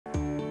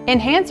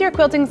Enhance your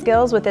quilting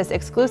skills with this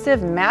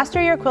exclusive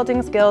Master Your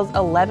Quilting Skills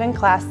 11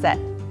 class set.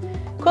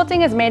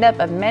 Quilting is made up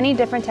of many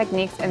different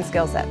techniques and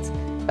skill sets,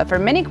 but for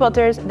many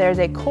quilters, there's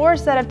a core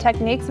set of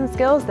techniques and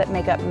skills that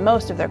make up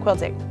most of their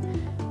quilting.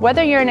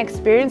 Whether you're an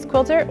experienced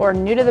quilter or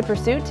new to the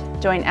pursuit,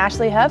 join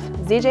Ashley Hough,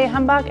 ZJ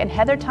Humbach, and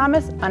Heather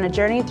Thomas on a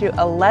journey through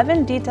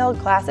 11 detailed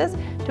classes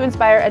to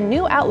inspire a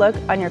new outlook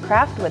on your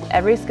craft with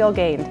every skill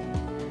gained.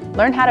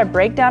 Learn how to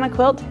break down a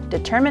quilt,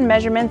 determine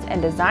measurements,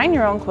 and design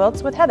your own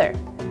quilts with Heather.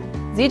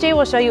 ZJ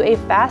will show you a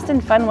fast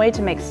and fun way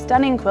to make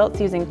stunning quilts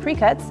using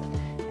precuts,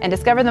 and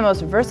discover the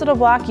most versatile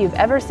block you've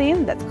ever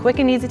seen that's quick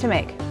and easy to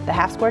make, the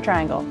half square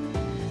triangle.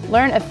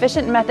 Learn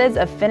efficient methods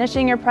of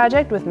finishing your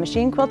project with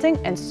machine quilting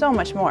and so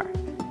much more.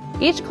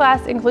 Each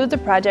class includes a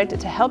project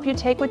to help you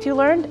take what you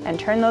learned and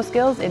turn those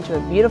skills into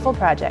a beautiful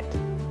project.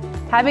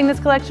 Having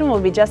this collection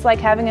will be just like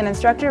having an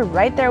instructor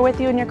right there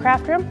with you in your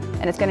craft room,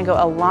 and it's going to go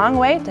a long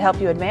way to help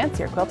you advance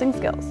your quilting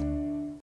skills.